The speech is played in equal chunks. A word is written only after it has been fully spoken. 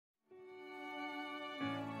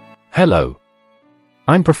Hello.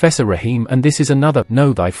 I'm Professor Rahim and this is another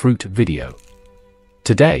Know Thy Fruit video.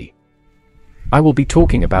 Today, I will be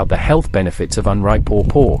talking about the health benefits of unripe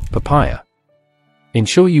pawpaw, papaya.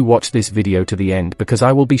 Ensure you watch this video to the end because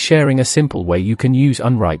I will be sharing a simple way you can use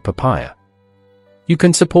unripe papaya. You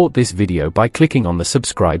can support this video by clicking on the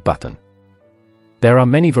subscribe button. There are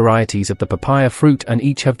many varieties of the papaya fruit and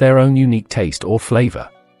each have their own unique taste or flavor.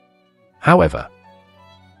 However,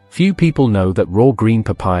 few people know that raw green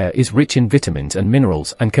papaya is rich in vitamins and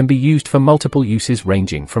minerals and can be used for multiple uses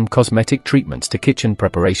ranging from cosmetic treatments to kitchen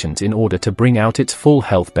preparations in order to bring out its full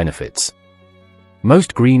health benefits.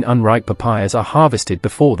 Most green unripe papayas are harvested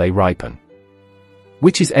before they ripen,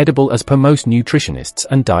 which is edible as per most nutritionists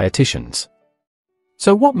and dietitians.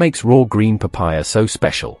 So what makes raw green papaya so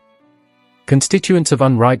special? Constituents of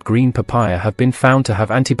unripe green papaya have been found to have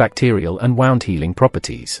antibacterial and wound healing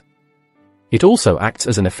properties. It also acts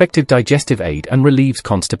as an effective digestive aid and relieves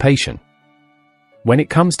constipation. When it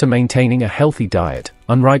comes to maintaining a healthy diet,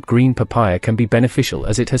 unripe green papaya can be beneficial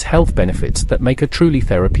as it has health benefits that make a truly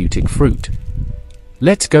therapeutic fruit.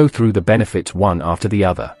 Let's go through the benefits one after the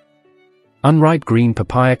other. Unripe green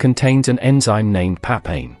papaya contains an enzyme named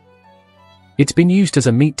papain. It's been used as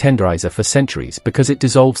a meat tenderizer for centuries because it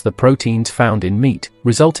dissolves the proteins found in meat,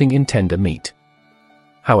 resulting in tender meat.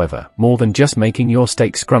 However, more than just making your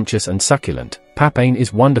steak scrumptious and succulent, papain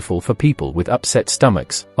is wonderful for people with upset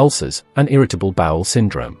stomachs, ulcers, and irritable bowel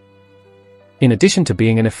syndrome. In addition to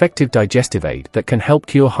being an effective digestive aid that can help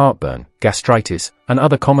cure heartburn, gastritis, and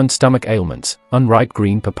other common stomach ailments, unripe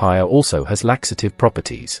green papaya also has laxative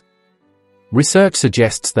properties. Research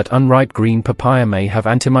suggests that unripe green papaya may have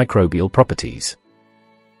antimicrobial properties.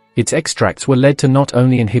 Its extracts were lead to not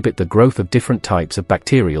only inhibit the growth of different types of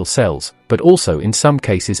bacterial cells, but also in some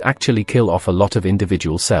cases actually kill off a lot of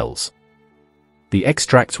individual cells. The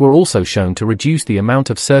extracts were also shown to reduce the amount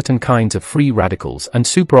of certain kinds of free radicals and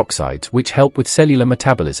superoxides which help with cellular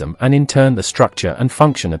metabolism and in turn the structure and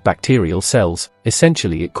function of bacterial cells.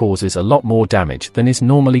 Essentially it causes a lot more damage than is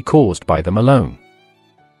normally caused by them alone.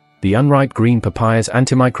 The unripe green papaya's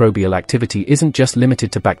antimicrobial activity isn't just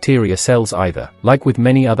limited to bacteria cells either. Like with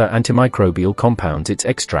many other antimicrobial compounds, its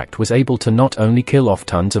extract was able to not only kill off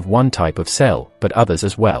tons of one type of cell, but others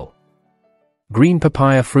as well. Green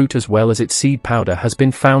papaya fruit as well as its seed powder has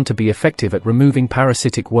been found to be effective at removing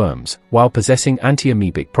parasitic worms, while possessing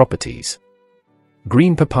anti-amoebic properties.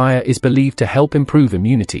 Green papaya is believed to help improve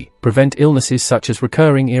immunity, prevent illnesses such as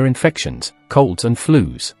recurring ear infections, colds and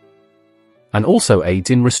flus, and also aids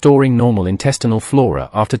in restoring normal intestinal flora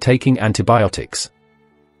after taking antibiotics.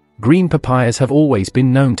 Green papayas have always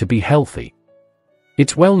been known to be healthy.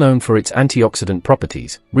 It's well known for its antioxidant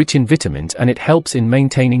properties, rich in vitamins, and it helps in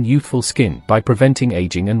maintaining youthful skin by preventing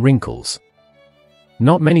aging and wrinkles.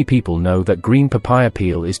 Not many people know that green papaya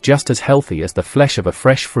peel is just as healthy as the flesh of a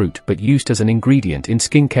fresh fruit, but used as an ingredient in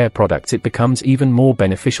skincare products it becomes even more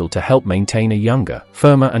beneficial to help maintain a younger,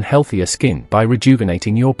 firmer and healthier skin by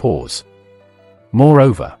rejuvenating your pores.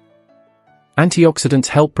 Moreover, antioxidants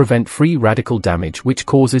help prevent free radical damage which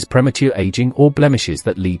causes premature aging or blemishes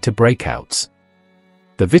that lead to breakouts.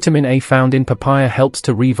 The vitamin A found in papaya helps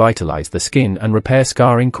to revitalize the skin and repair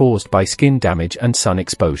scarring caused by skin damage and sun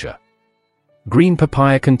exposure. Green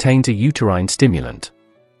papaya contains a uterine stimulant,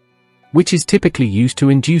 which is typically used to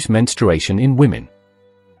induce menstruation in women.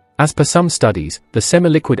 As per some studies, the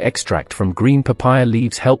semi-liquid extract from green papaya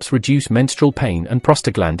leaves helps reduce menstrual pain and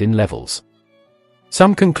prostaglandin levels.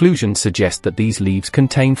 Some conclusions suggest that these leaves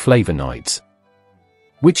contain flavonoids,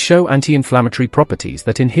 which show anti-inflammatory properties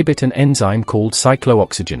that inhibit an enzyme called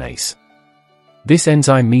cyclooxygenase. This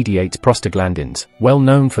enzyme mediates prostaglandins, well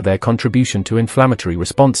known for their contribution to inflammatory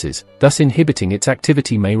responses, thus inhibiting its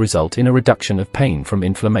activity may result in a reduction of pain from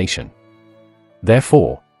inflammation.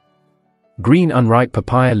 Therefore, green unripe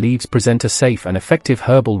papaya leaves present a safe and effective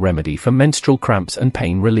herbal remedy for menstrual cramps and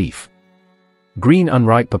pain relief. Green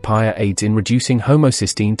unripe papaya aids in reducing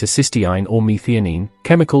homocysteine to cysteine or methionine,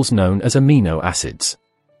 chemicals known as amino acids.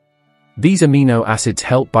 These amino acids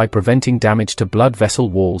help by preventing damage to blood vessel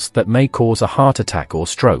walls that may cause a heart attack or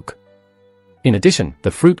stroke. In addition,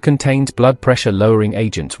 the fruit contains blood pressure lowering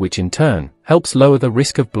agents which in turn helps lower the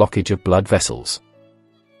risk of blockage of blood vessels.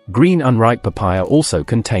 Green unripe papaya also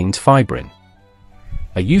contains fibrin,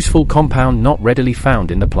 a useful compound not readily found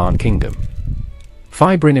in the plant kingdom.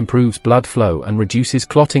 Fibrin improves blood flow and reduces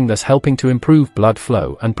clotting, thus helping to improve blood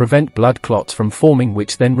flow and prevent blood clots from forming,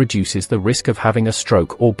 which then reduces the risk of having a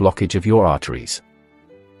stroke or blockage of your arteries.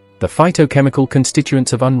 The phytochemical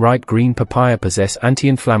constituents of unripe green papaya possess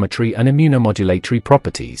anti-inflammatory and immunomodulatory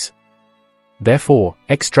properties. Therefore,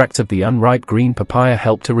 extracts of the unripe green papaya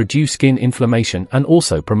help to reduce skin inflammation and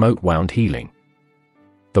also promote wound healing.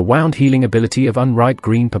 The wound healing ability of unripe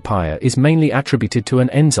green papaya is mainly attributed to an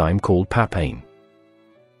enzyme called pawpaw.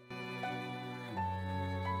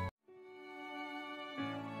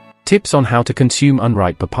 Tips on how to consume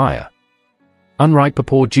unripe papaya. Unripe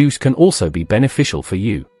pawpaw juice can also be beneficial for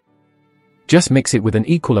you. Just mix it with an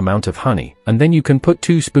equal amount of honey, and then you can put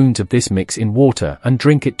 2 spoons of this mix in water and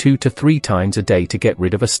drink it 2 to 3 times a day to get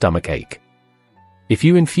rid of a stomach ache. If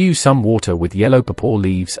you infuse some water with yellow pawpaw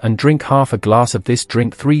leaves and drink half a glass of this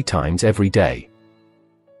drink 3 times every day,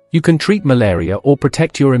 you can treat malaria or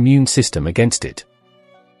protect your immune system against it.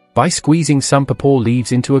 By squeezing some pawpaw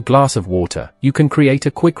leaves into a glass of water, you can create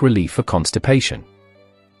a quick relief for constipation.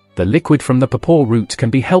 The liquid from the pawpaw roots can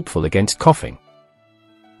be helpful against coughing.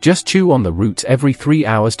 Just chew on the roots every 3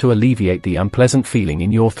 hours to alleviate the unpleasant feeling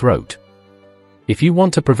in your throat. If you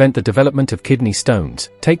want to prevent the development of kidney stones,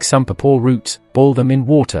 take some pawpaw roots, boil them in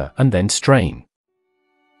water and then strain.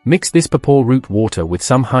 Mix this pawpaw root water with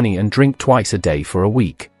some honey and drink twice a day for a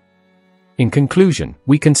week. In conclusion,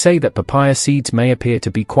 we can say that papaya seeds may appear to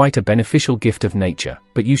be quite a beneficial gift of nature,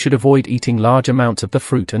 but you should avoid eating large amounts of the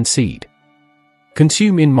fruit and seed.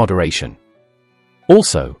 Consume in moderation.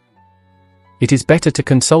 Also, it is better to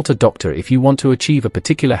consult a doctor if you want to achieve a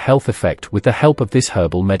particular health effect with the help of this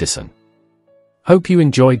herbal medicine. Hope you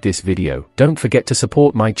enjoyed this video. Don't forget to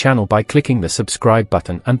support my channel by clicking the subscribe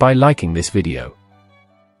button and by liking this video.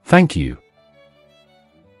 Thank you.